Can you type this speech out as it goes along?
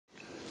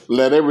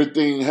Let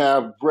everything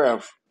have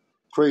breath.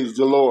 Praise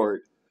the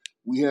Lord.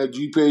 We had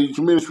G.P.H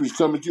Ministries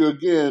coming to you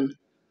again.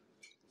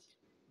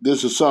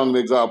 This is a song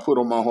that God put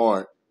on my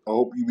heart. I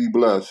hope you be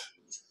blessed.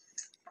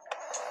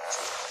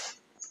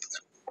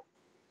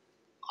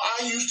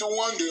 I used to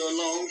wonder a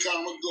long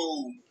time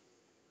ago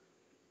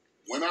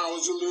when I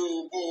was a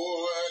little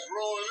boy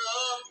growing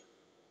up.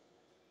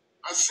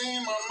 I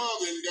seen my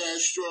mother and dad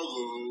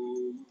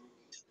struggle,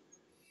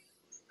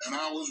 and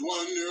I was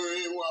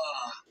wondering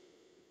why.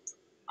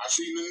 I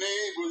seen the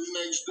neighbors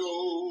next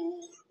door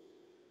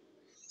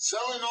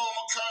selling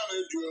all kind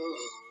of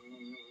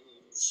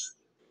drugs.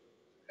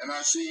 And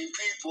I seen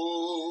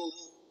people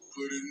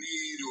putting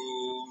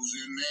needles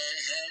in their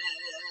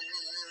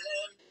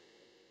hand.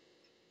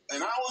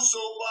 And I was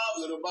so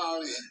bothered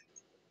about it.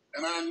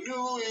 And I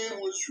knew it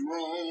was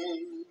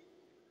wrong.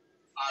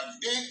 I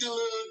digged a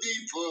little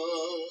deeper.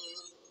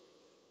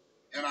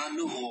 And I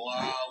knew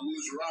I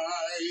was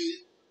right.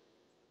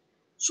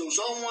 So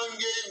someone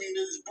gave me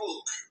this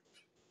book.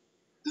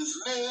 This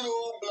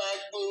little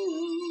black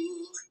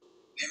book.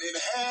 And it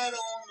had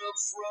on the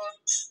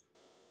front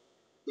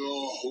the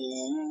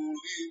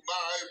Holy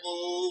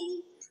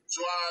Bible.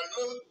 So I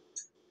looked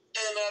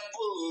in that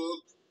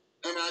book,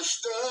 and I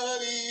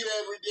studied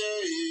every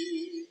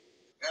day,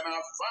 and I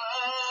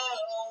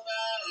found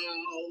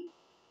out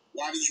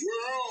why this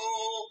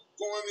world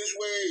going this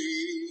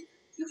way.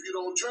 If you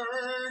don't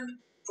turn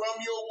from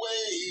your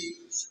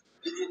ways,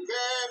 then you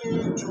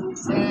better do it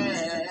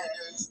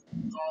fast,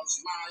 cause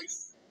life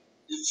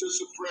is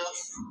just a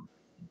breath.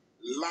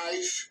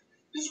 Life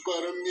is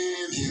but a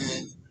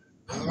minute.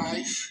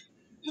 Life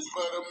is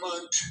but a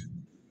month.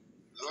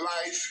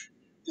 Life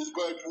is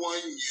but 1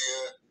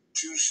 year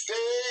to stay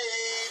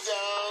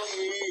down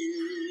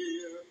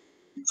here.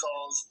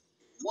 Because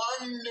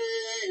one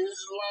day is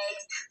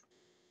like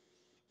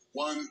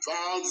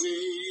 1,000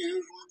 years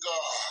with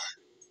God.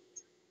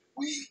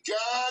 We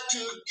got to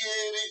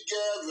get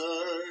together.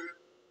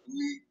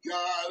 We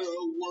gotta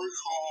work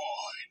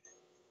hard.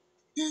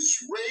 This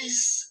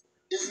race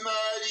is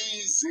not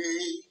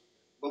easy,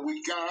 but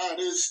we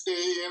gotta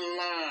stay in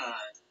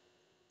line.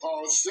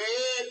 Paul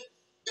said,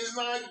 it's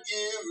not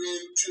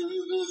given to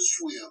the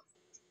swift,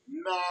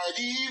 not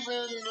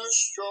even the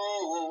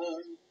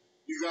strong.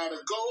 You gotta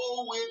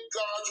go with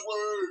God's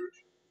word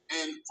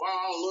and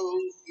follow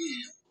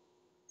Him.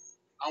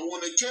 I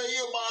want to tell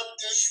you about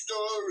this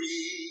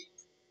story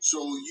so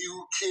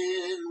you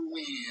can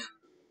win.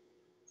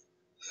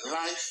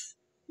 Life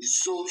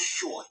is so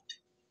short.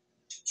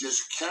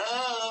 Just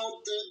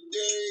count the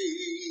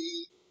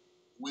day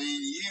when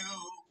you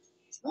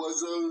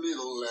was a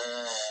little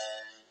lad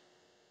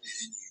and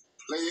you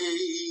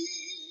played